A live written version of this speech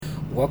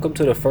Welcome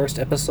to the first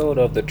episode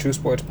of the True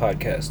Sports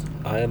Podcast.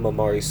 I am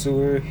Amari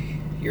Sewer,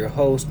 your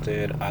host,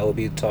 and I will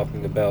be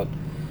talking about.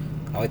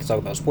 I like to talk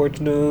about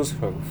sports news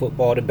from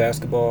football to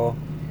basketball,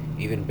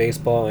 even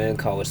baseball and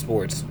college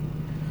sports.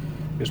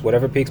 Just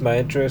whatever piques my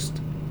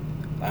interest,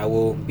 I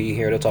will be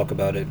here to talk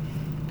about it.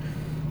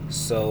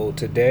 So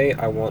today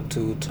I want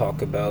to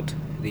talk about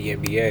the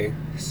NBA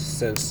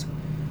since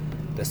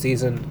the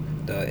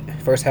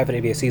first half of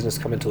the NBA season is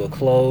coming to a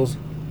close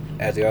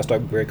as the All-Star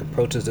break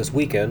approaches this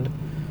weekend.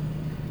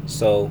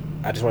 So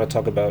I just want to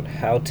talk about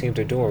how teams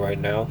are doing right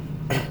now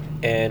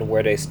and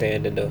where they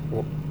stand in the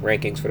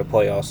rankings for the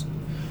playoffs.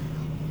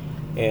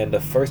 And the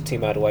first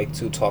team I'd like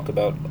to talk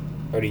about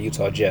are the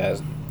Utah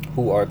Jazz,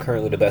 who are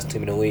currently the best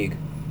team in the league.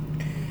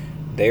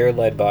 They are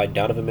led by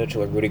Donovan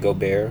Mitchell and Rudy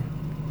Gobert,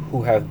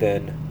 who have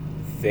been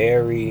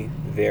very,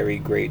 very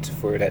great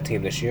for that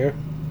team this year.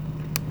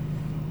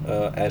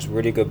 As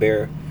Rudy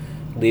Gobert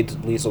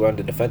leads around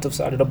the defensive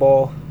side of the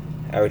ball,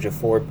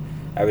 averaging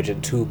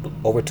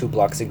over two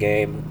blocks a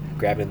game,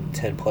 grabbing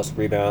 10 plus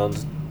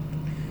rebounds.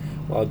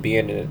 While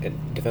being a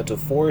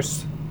defensive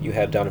force, you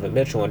have Donovan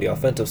Mitchell on the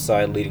offensive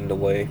side leading the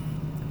way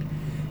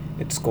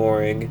in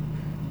scoring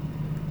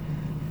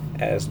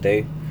as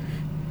they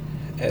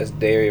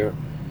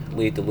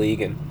lead the league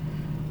and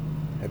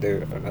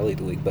they're not lead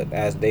the league, but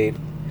as they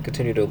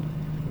continue to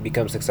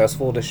become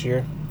successful this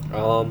year.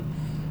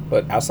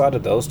 But outside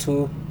of those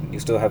two, you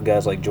still have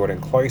guys like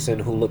Jordan Clarkson,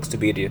 who looks to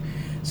be the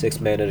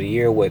sixth man of the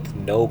year with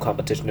no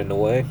competition in the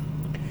way,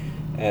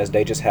 as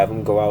they just have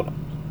him go out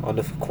on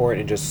the court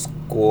and just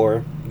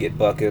score, get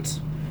buckets.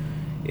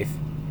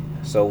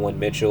 When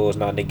Mitchell is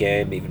not in the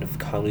game, even if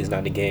Conley's not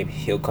in the game,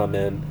 he'll come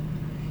in.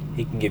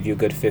 He can give you a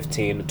good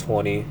 15 to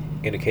 20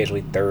 and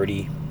occasionally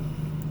 30.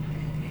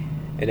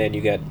 And then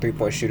you got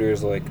three-point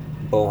shooters like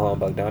Bojan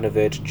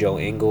Bogdanovic, Joe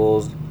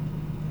Ingles,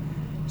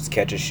 just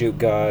catch and shoot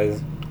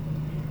guys.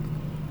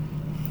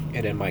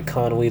 And then Mike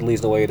Conley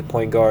leads the way, the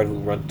point guard who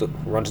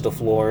runs the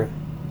floor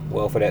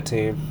well for that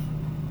team.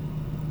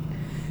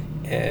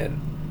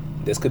 And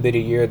this could be the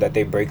year that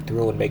they break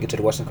through and make it to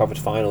the Western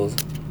Conference Finals.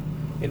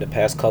 In the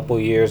past couple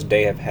years,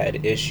 they have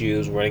had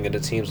issues running into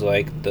teams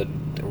like the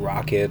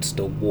Rockets,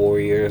 the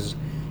Warriors,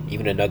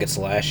 even the Nuggets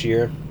last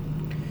year.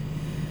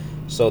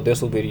 So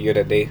this will be the year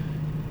that they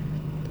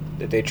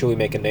truly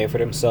make a name for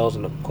themselves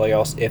in the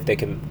playoffs if they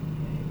can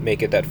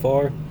make it that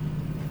far.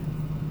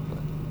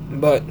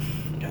 But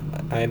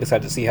I am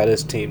excited to see how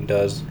this team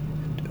does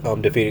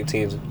defeating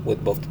teams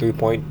with both the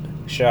three-point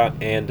shot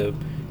and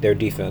their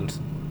defense.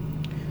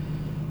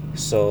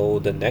 So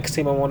the next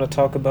team I want to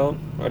talk about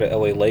are the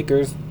LA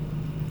Lakers.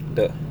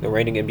 The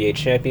reigning NBA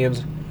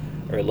champions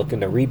are looking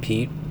to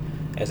repeat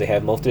as they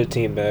have most of the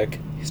team back.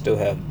 You still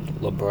have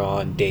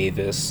LeBron,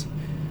 Davis,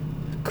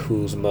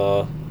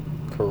 Kuzma,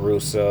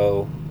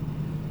 Caruso,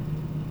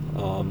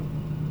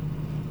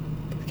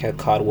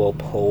 Caldwell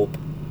Pope.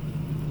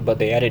 But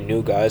they added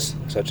new guys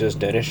such as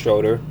Dennis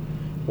Schroeder,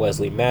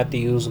 Wesley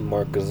Matthews,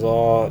 Marc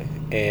Gasol,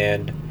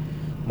 and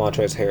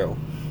Montrezl Harrell.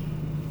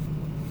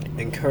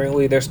 And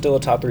currently they're still a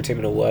top 3 team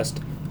in the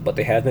West, but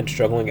they have been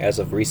struggling as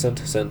of recent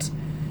since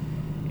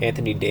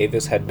Anthony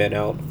Davis had been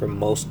out for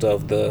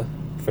the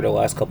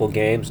last couple of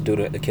games due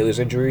to Achilles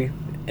injury,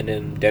 and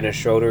then Dennis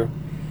Schroeder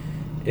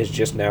is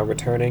just now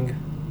returning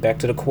back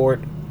to the court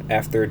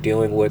after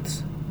dealing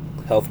with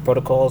health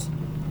protocols.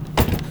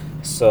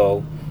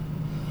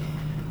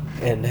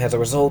 And as a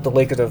result, the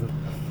Lakers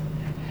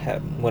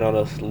went on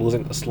a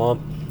losing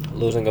slump,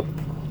 losing a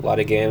lot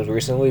of games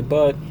recently.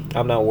 But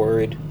I'm not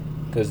worried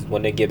because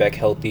when they get back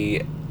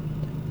healthy,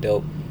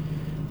 they'll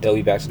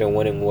be back to their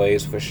winning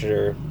ways for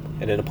sure.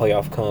 And then the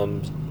playoff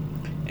comes,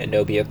 and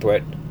they'll be a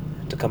threat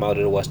to come out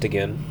of the West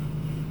again.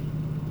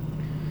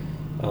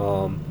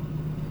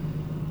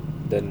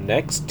 The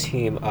next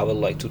team I would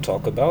like to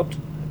talk about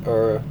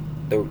are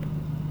the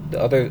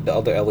other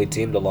LA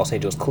team, the Los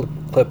Angeles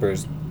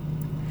Clippers.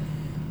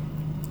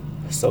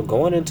 So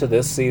going into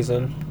this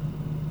season,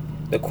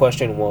 the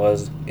question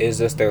was, is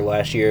this their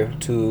last year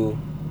to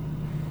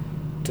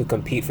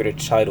compete for the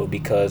title?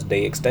 Because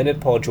they extended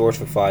Paul George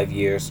for 5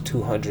 years,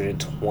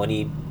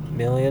 $220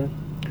 million.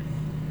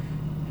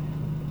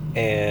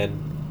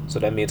 And so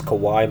that means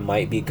Kawhi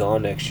might be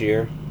gone next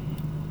year.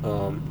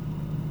 There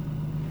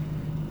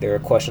are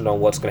questions on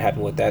what's going to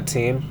happen with that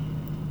team.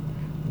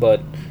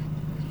 But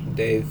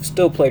they've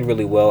still played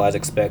really well as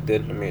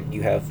expected. I mean,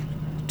 you have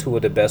two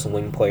of the best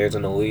wing players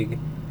in the league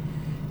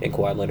in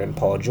Kawhi Leonard and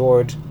Paul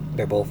George.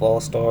 They're both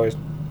all-stars.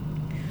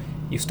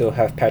 You still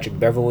have Patrick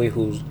Beverley,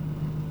 who's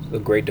a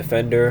great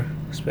defender,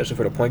 especially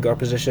for the point guard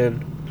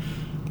position.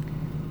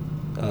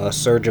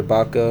 Serge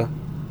Ibaka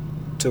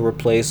to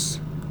replace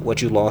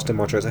what you lost in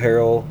Montrezl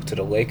Harrell to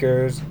the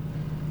Lakers.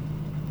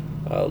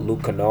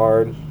 Luke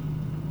Kennard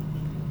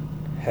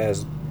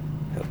plays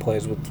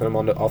with him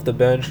off the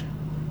bench.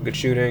 Good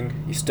shooting.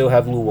 You still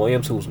have Lou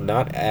Williams, who's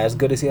not as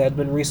good as he has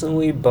been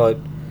recently, but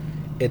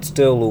it's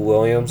still Lou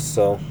Williams,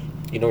 so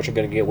you know what you're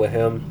going to get with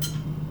him.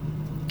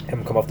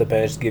 Him come off the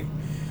bench,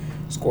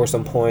 score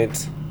some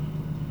points.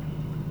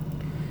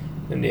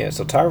 And yeah,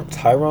 so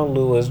Tyronn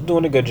Lue is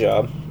doing a good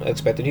job. I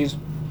expected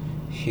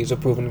he's a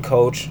proven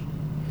coach,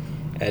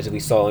 as we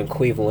saw in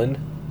Cleveland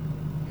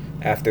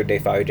after they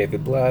fired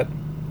David Blatt.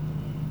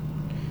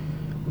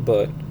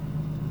 But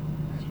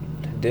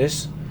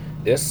this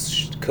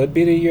this could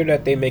be the year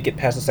that they make it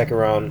past the second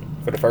round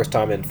for the first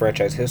time in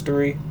franchise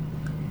history.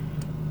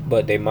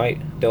 But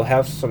they'll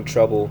have some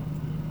trouble.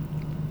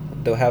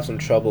 They'll have some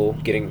trouble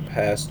getting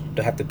past.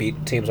 They'll have to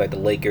beat teams like the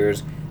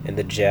Lakers and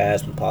the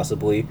Jazz,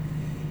 possibly.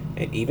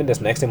 And even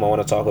this next team I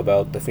want to talk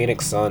about, the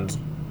Phoenix Suns.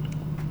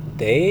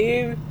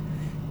 They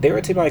they were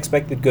a team I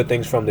expected good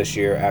things from this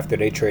year after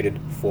they traded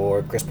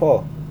for Chris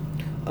Paul.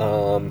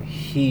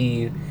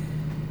 He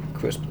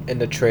Chris in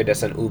the trade that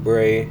sent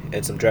Oubre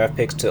and some draft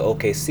picks to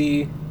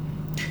OKC.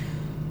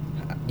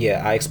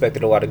 Yeah, I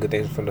expected a lot of good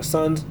things from the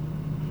Suns,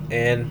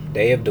 and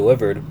they have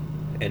delivered,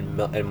 and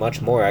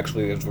much more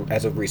actually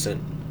as of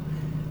recent,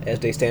 as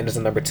they stand as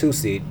the number 2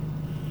 seed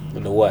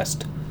in the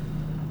West.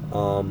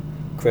 Um,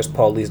 Chris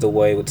Paul leads the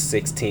way with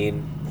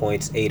 16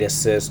 points, 8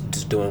 assists,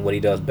 just doing what he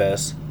does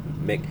best,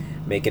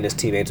 making his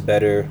teammates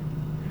better,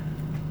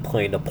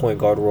 playing the point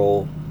guard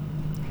role.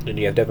 Then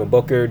you have Devin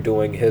Booker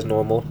doing his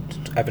normal,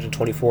 averaging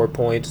 24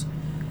 points,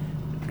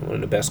 one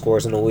of the best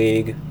scorers in the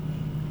league.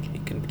 He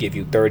can give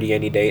you 30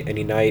 any day,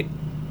 any night.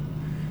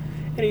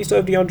 And you still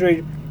have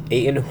DeAndre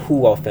Ayton,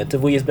 who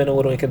offensively has been a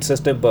little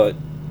inconsistent, but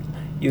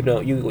you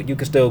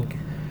can still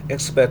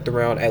expect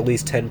around at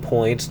least 10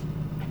 points,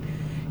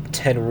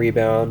 10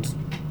 rebounds,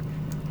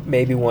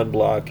 maybe one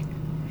block.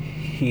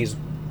 He's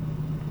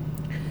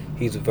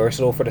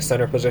versatile for the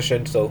center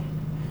position,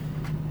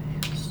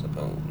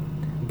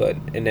 but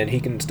and then he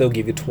can still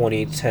give you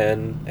 20,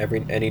 10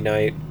 any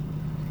night.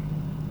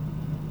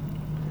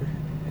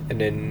 And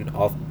then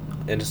off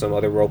into some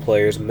other role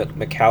players.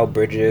 Mikal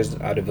Bridges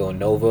out of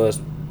Villanova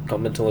is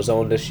coming to his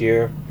own this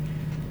year,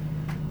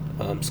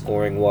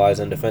 scoring wise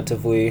and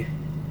defensively.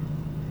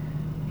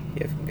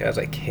 You have guys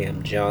like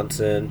Cam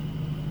Johnson.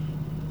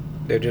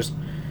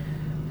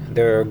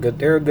 They're a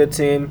good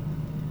team,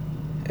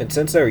 and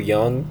since they're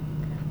young,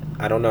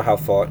 I don't know how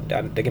far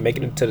they can make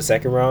it into the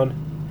second round,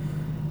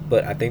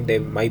 but I think they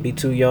might be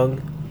too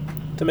young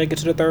to make it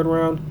to the third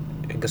round.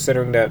 And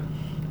considering that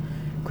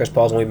Chris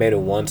Paul's only made it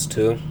once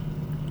too,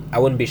 I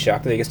wouldn't be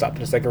shocked if they get stopped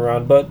in the second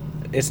round. But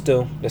there's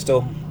still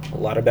a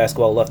lot of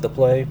basketball left to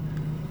play,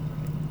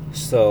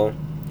 so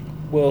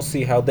we'll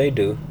see how they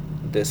do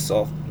this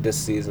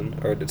season,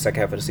 or the second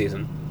half of the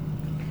season.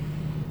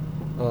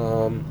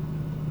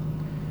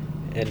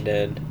 And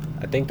then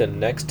I think the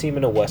next team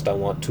in the West I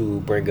want to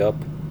bring up,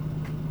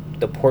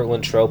 the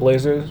Portland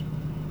Trailblazers.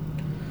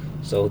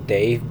 So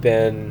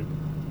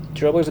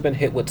Trailblazers have been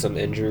hit with some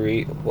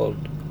injury. Well,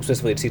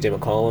 specifically CJ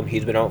McCollum,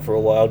 he's been out for a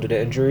while due to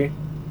injury.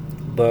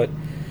 But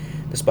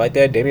despite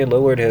that, Damian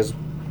Lillard has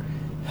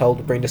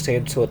helped bring this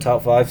team to a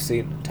top five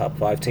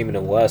team in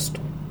the West,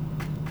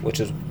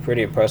 which is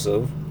pretty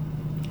impressive.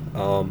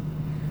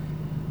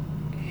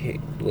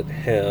 With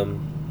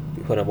him,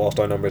 we put up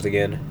all-star numbers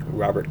again.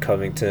 Robert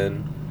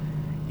Covington,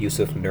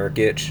 Yusuf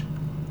Nurkic,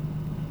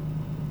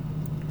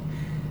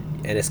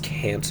 and it's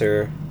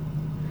Cancer.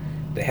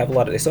 They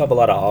still have a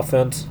lot of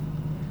offense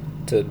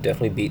to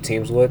definitely beat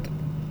teams with.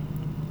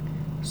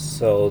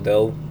 So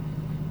they'll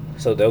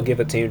give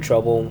a team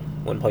trouble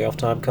when playoff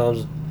time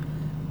comes.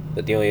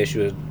 But the only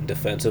issue is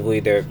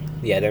defensively, they're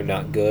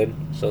not good.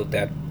 So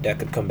that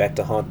could come back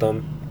to haunt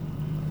them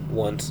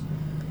once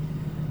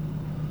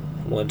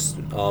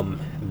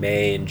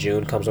May and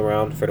June comes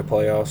around for the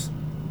playoffs.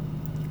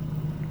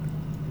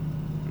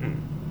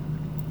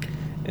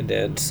 And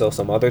then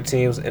some other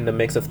teams in the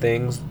mix of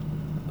things.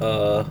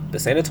 The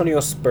San Antonio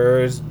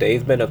Spurs,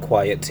 they've been a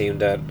quiet team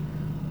that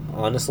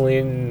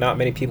honestly not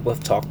many people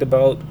have talked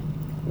about,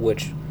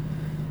 which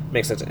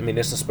makes sense. I mean,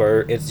 it's the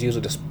Spurs. It's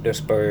usually the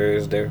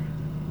Spurs.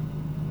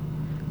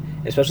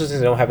 Especially since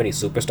they don't have any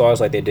superstars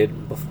like they did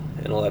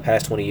in the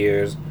past 20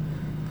 years.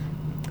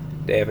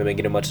 They haven't been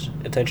getting much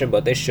attention,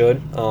 but they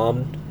should.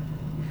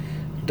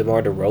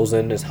 DeMar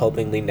DeRozan is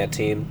helping lead that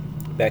team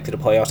back to the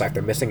playoffs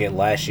after missing it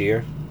last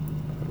year.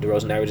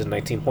 DeRozan averages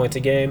 19 points a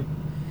game.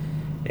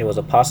 It was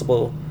in a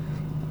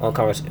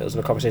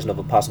conversation of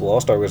a possible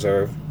All-Star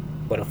reserve,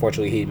 but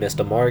unfortunately he missed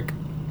the mark.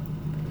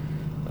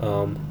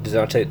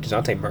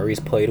 DeJounte Murray's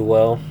played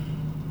well,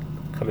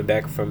 coming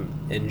back from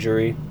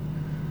injury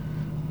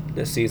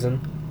this season.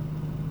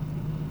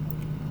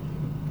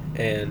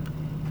 And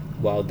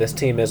while this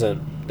team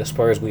isn't the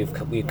Spurs we've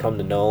come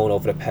to know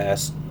over the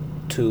past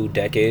 2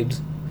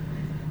 decades,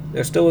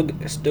 they're still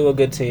a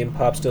good team.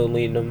 Pop's still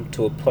leading them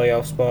to a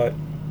playoff spot,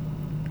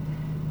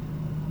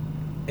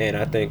 and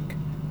I think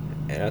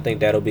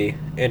that'll be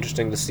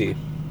interesting to see.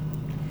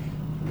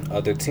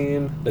 Other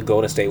team, the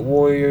Golden State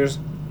Warriors.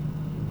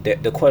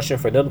 The question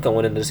for them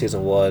going into the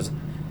season was,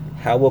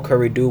 how will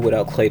Curry do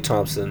without Klay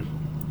Thompson?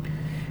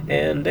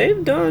 And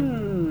they've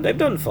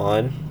done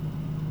fine.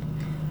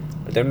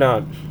 They're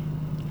not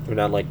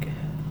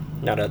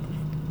a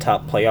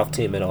top playoff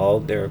team at all.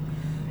 They're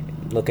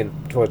looking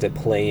towards a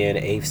play-in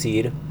 8th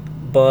seed,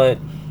 but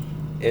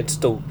it's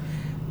still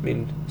I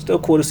mean, still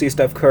cool to see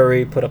Steph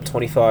Curry put up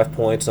 25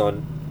 points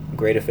on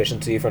great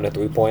efficiency from the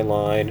 3-point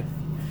line,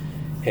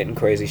 hitting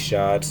crazy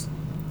shots.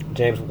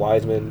 James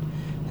Wiseman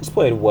has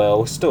played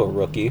well, still a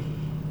rookie.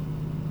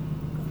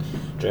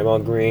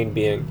 Draymond Green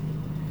being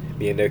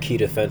their key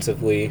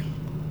defensively.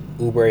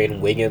 Oubre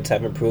and Wiggins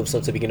have improved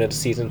since the beginning of the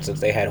season, since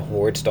they had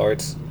horrid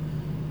starts.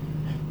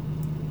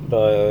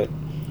 But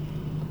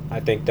I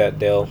think that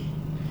they'll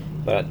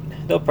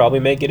probably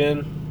make it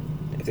in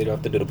if they don't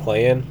have to do the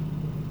play-in.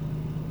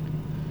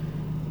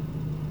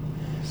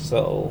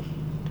 So,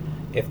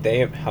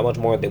 how much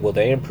more will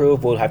they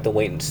improve? We'll have to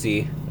wait and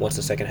see once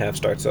the second half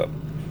starts up.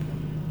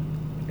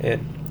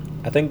 And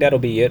I think that'll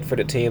be it for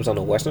the teams on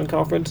the Western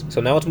Conference. So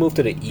now let's move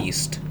to the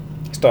East,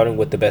 starting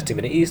with the best team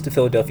in the East, the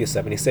Philadelphia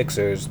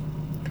 76ers.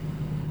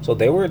 So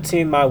they were a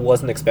team I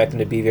wasn't expecting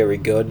to be very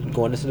good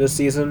going into this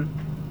season.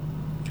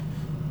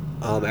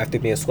 After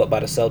being swept by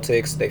the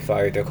Celtics, they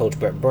fired their coach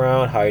Brett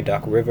Brown, hired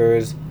Doc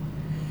Rivers.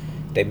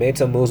 They made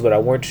some moves, but I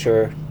weren't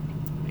sure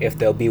if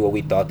they'll be what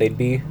we thought they'd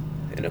be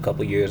in a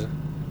couple years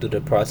due to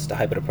the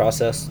hype of the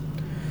process.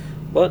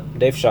 But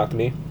they've shocked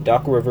me.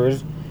 Doc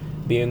Rivers,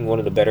 being one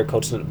of the best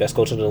coaches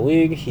in the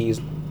league,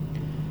 he's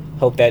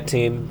helped that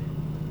team,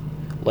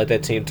 led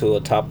that team to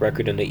a top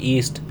record in the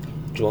East.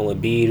 Joel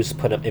Embiid has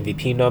put up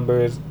MVP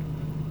numbers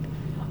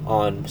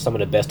on some of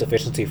the best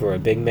efficiency for a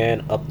big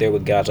man, up there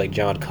with guys like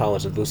John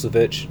Collins and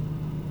Vucevic.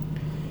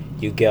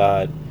 You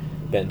got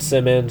Ben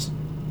Simmons,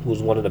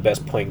 who's one of the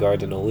best point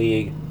guards in the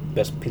league,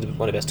 he's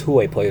one of the best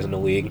two-way players in the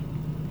league.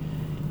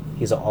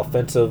 He's a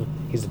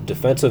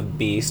defensive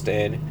beast,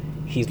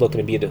 and he's looking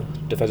to be a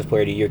defensive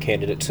player of the year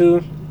candidate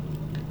too.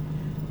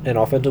 And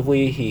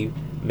offensively, he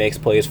makes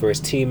plays for his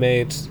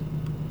teammates.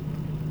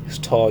 He's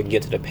tall, he can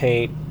get to the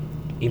paint.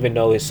 Even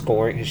though his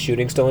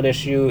shooting's still an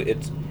issue,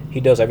 he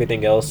does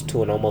everything else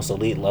to an almost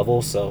elite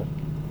level. So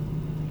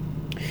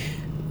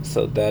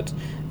that's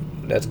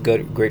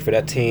good, great for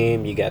that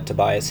team. You got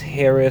Tobias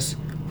Harris,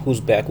 who's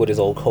back with his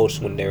old coach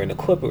when they're in the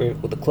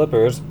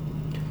Clippers,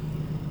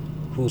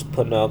 who's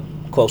putting up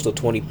close to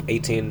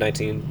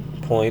 19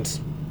 points,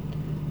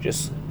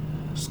 just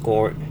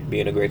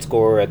being a great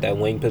scorer at that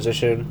wing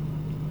position.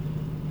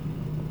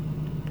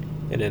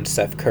 And then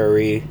Steph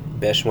Curry,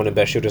 one of the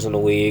best shooters in the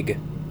league.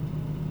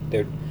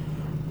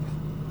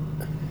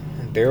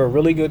 They're a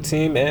really good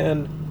team,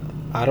 and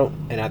I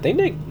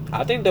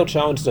think they'll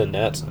challenge the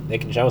Nets. They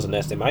can challenge the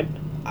Nets.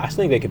 I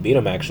think they could beat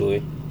them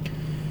actually,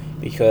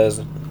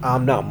 because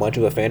I'm not much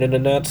of a fan of the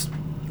Nets,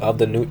 of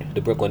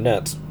the Brooklyn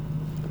Nets,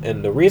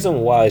 and the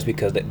reason why is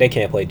because they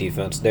can't play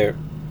defense. They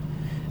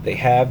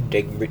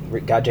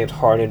got James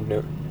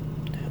Harden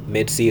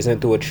mid-season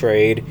through a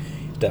trade.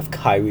 They have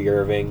Kyrie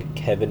Irving,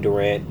 Kevin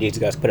Durant. These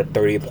guys put up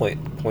 30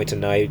 points a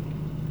night,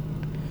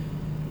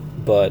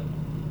 but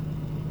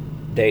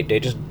they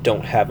just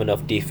don't have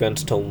enough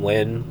defense to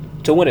win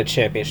a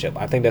championship.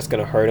 I think that's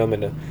going to hurt them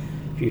in the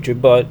future.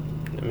 But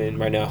I mean,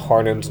 right now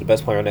Harden's the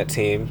best player on that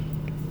team.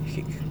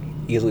 He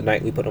easily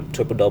nightly put up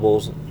triple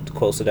doubles,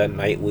 close to that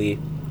nightly.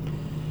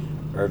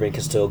 Irving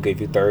can still give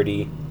you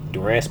 30.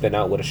 Durant's been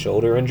out with a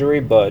shoulder injury,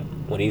 but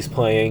when he's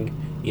playing,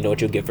 you know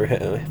what you'll get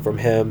from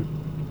him.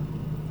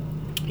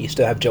 You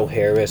still have Joe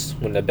Harris,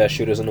 one of the best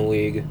shooters in the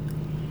league.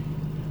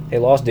 They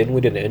lost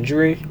Dinwiddie to an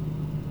injury,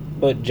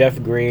 but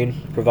Jeff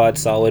Green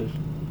provides solid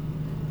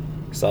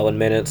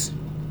minutes.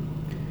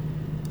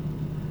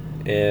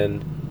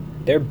 And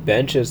their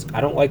bench I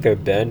don't like their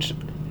bench,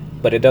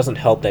 but it doesn't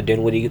help that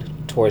Dinwiddie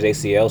tore his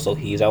ACL, so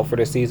he's out for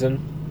the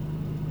season.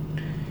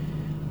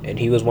 And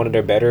he was one of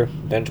their better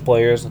bench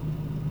players.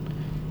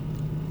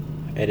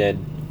 And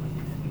then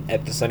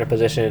at the center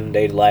position,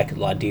 they lack a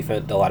lot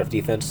of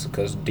defense,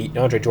 because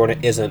DeAndre Jordan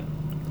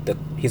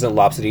he's a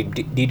lopsided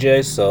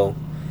DJ. So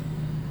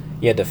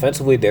yeah,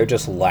 defensively they're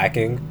just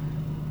lacking.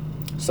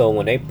 So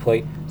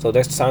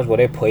there's times where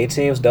they play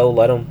teams, they'll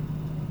let them.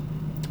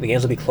 The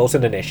games will be closer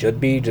than they should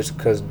be, just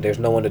because there's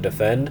no one to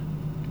defend.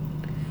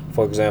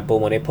 For example,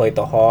 when they played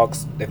the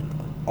Hawks,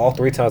 all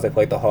 3 times they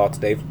played the Hawks,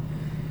 they've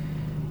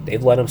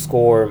let them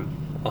score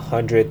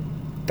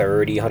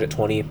 130,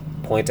 120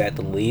 points at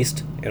the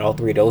least in all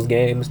 3 of those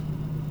games.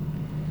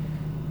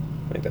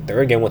 Like the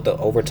third game with the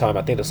overtime,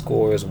 I think the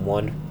score is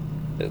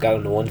it got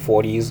in the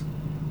 140s,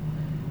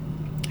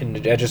 and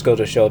that just goes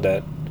to show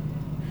that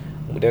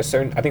there's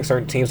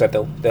certain teams that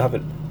they'll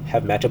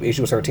have matchup issues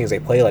with certain teams they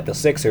play, like the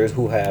Sixers,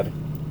 who have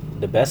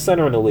the best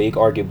center in the league,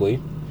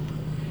 arguably,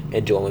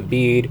 and Joel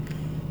Embiid,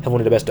 have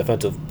one of the best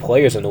defensive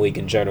players in the league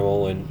in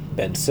general, and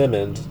Ben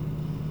Simmons.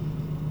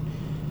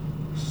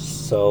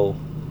 So,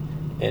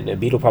 and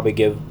Embiid will probably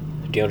give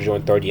DeAndre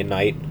Jordan 30 a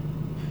night.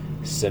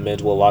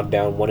 Simmons will lock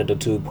down one of the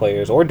 2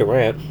 players, or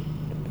Durant,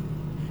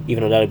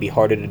 even though that would be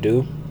harder to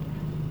do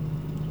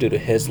due to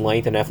his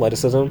length and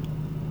athleticism.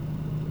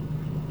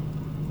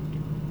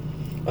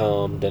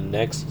 The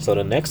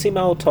next team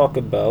I will talk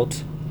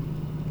about,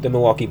 the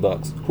Milwaukee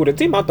Bucks, who the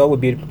team I thought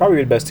would be probably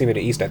the best team in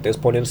the East at this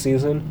point in the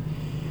season,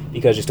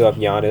 because you still have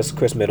Giannis,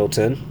 Chris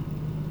Middleton.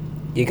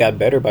 You got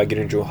better by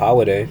getting Drew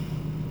Holiday,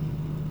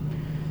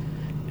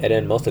 and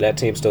then most of that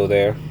team's still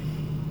there.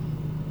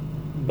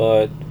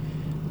 but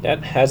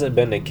that hasn't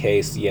been the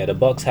case yet. The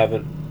Bucks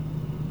haven't.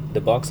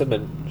 The Bucks have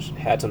been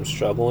had some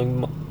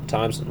struggling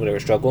times when they were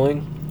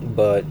struggling,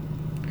 but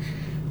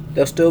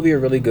they'll still be a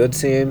really good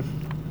team.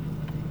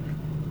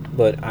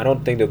 But I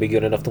don't think they'll be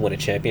good enough to win a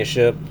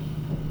championship.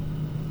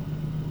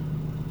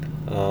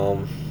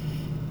 Um,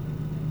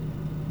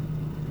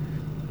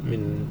 I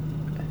mean,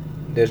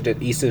 the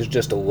East is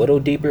just a little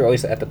deeper, or at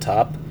least at the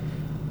top,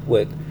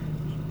 with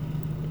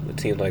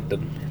teams like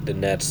the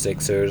Nets,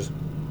 Sixers,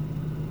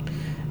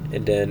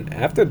 and then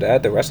after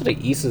that, the rest of the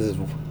East is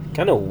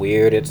kind of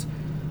weird. It's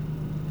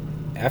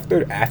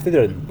after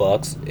the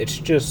Bucks, it's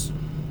just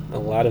a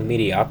lot of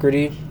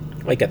mediocrity.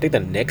 Like I think the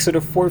Knicks are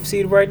the fourth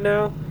seed right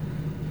now,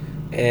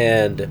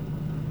 and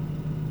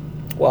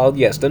well,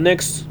 yes, the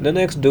Knicks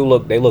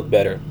look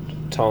better.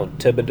 Tom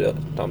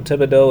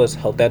Thibodeau has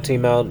helped that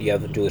team out. You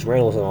have Julius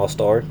Randle as an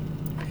All-Star.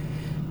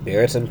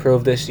 Barrett's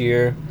improved this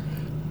year.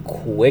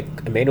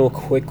 Emmanuel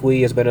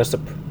Quickly has been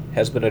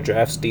a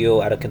draft steal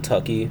out of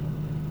Kentucky.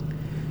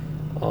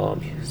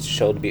 He's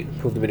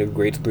proved to be a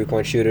great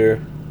 3-point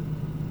shooter.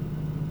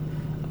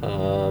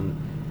 You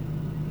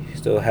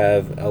still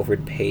have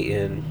Alfred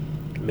Payton,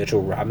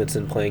 Mitchell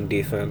Robinson playing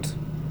defense.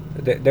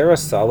 They're a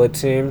solid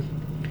team,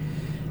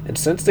 and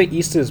since the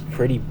East is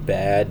pretty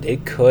bad, they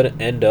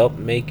could end up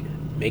making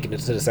it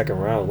to the second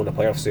round, win a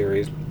playoff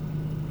series.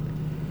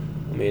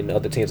 I mean,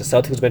 other teams, the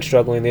Celtics have been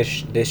struggling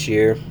this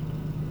year.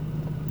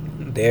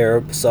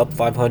 They're sub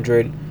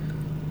 500.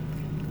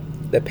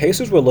 The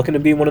Pacers were looking to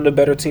be one of the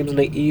better teams in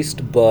the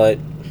East, but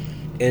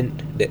in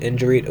the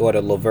injury or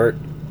the LeVert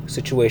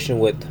situation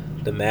with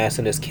the mass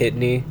in his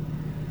kidney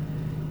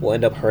will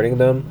end up hurting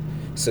them,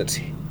 since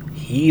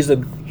he is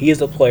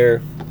a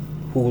player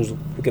who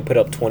can put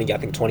up 20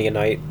 a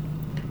night.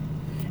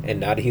 And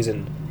now that he's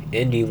in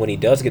Indy, when he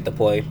does get to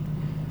play,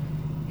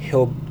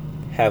 he'll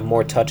have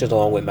more touches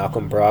along with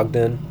Malcolm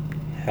Brogdon,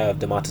 have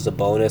Domantas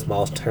Sabonis,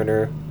 Miles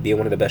Turner be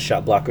one of the best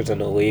shot blockers in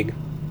the league.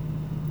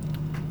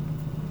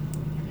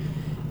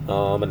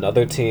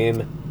 Another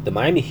team, the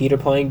Miami Heat are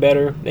playing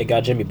better. They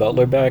got Jimmy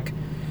Butler back,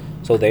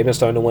 so they've been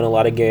starting to win a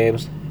lot of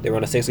games. They were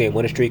on a 6-game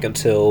winning streak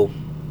until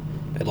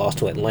they lost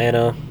to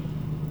Atlanta.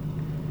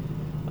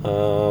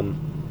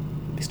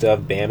 They still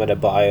have Bam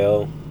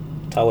Adebayo.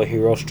 Tyler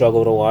Hero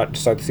struggled a lot to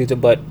start the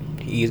season, but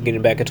he's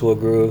getting back into a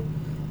groove.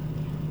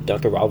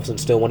 Duncan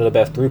Robinson's still one of the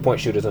best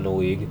 3-point shooters in the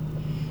league.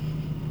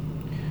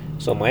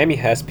 So Miami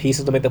has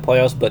pieces to make the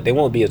playoffs, but they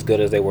won't be as good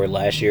as they were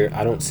last year.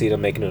 I don't see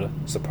them making a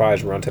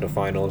surprise run to the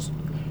finals.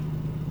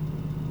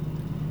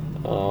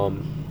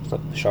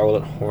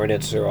 Charlotte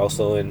Hornets are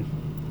also in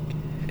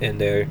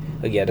there.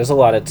 But yeah, there's a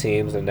lot of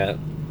teams in the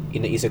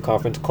Eastern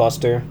Conference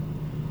cluster.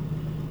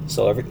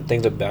 So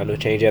things are bound to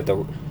change. You have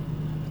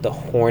the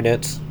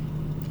Hornets,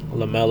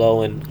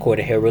 LaMelo and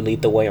Gordon Hayward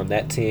lead the way on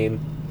that team.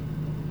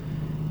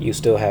 You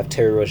still have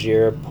Terry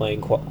Rozier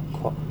playing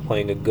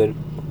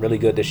really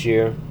good this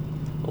year.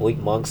 Malik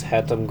Monk's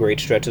had some great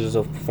stretches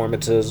of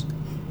performances.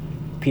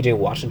 PJ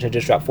Washington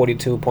just dropped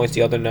 42 points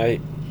the other night.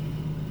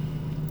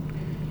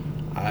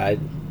 I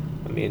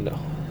mean,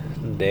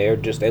 they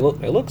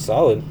look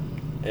solid,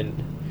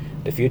 and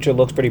the future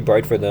looks pretty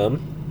bright for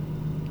them.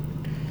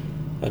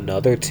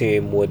 Another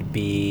team would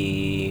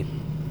be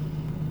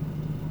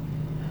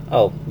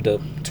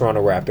the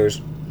Toronto Raptors.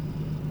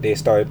 They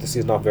started the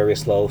season off very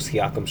slow.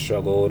 Siakam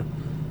struggled,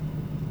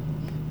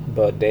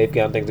 but they've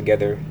gotten things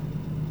together,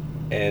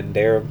 and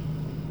they're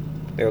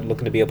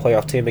looking to be a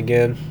playoff team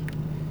again,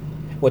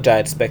 which I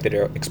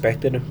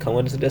expected coming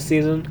into this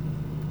season.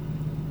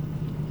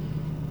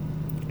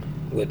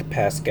 With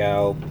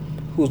Pascal,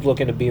 who's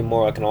looking to be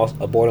more like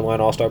a borderline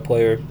all-star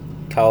player.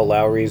 Kyle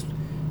Lowry's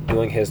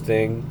doing his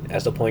thing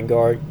as the point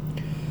guard.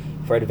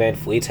 Fred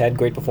VanVleet's had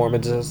great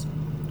performances.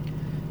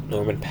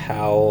 Norman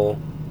Powell,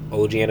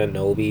 OG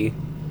Anunoby.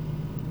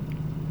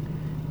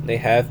 They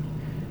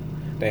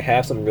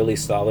have some really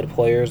solid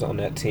players on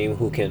that team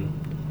who can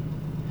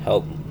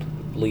help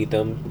lead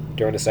them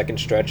during the second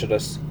stretch of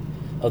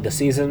the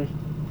season.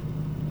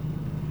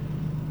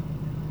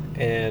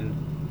 And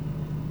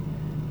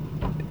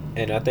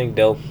I think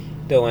they'll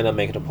end up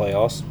making the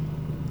playoffs.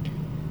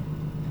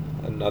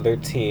 Another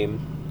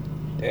team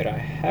that I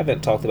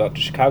haven't talked about,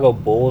 the Chicago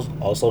Bulls,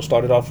 also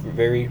started off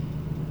very,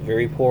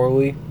 very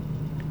poorly,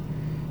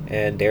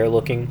 and they're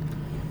looking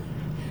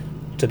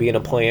to be in a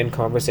play-in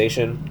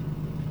conversation.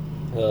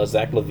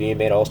 Zach LaVine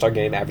made All-Star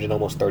game, averaging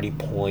almost 30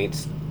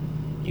 points.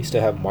 You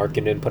still have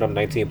Markkanen put up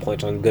 19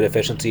 points on good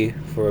efficiency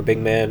for a big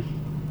man.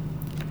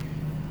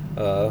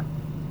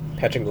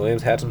 Patrick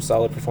Williams had some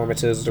solid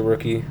performances as a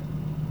rookie.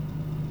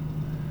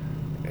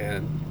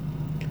 And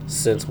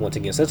since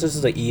this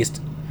is the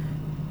East,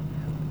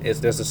 there's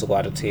just a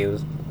lot of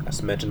teams. As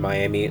I mentioned,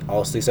 Miami.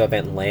 Also, you have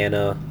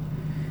Atlanta.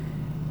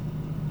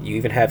 You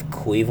even have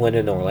Cleveland,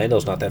 and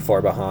Orlando's not that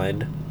far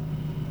behind.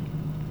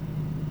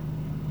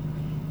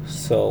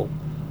 So,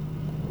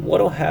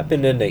 what'll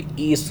happen in the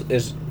East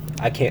is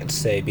I can't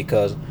say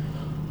because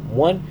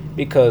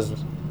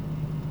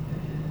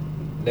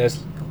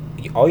there's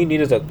all you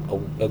need is a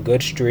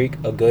good streak,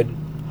 a good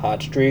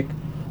hot streak,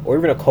 or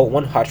even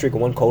one hot streak or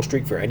one cold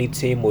streak for any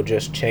team will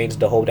just change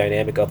the whole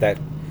dynamic of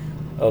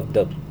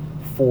the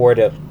 4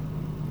 to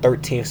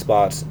 13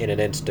 spots in an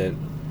instant.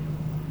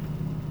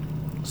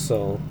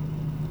 So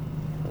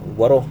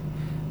what'll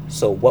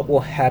what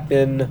will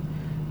happen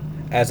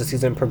as the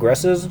season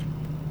progresses?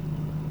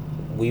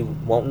 We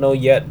won't know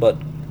yet, but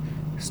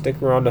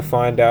stick around to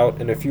find out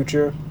in the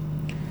future.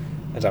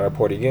 As I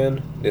report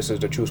again, this is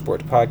the True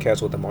Sports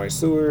Podcast with Amari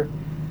Sewer,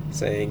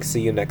 saying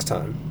see you next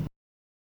time.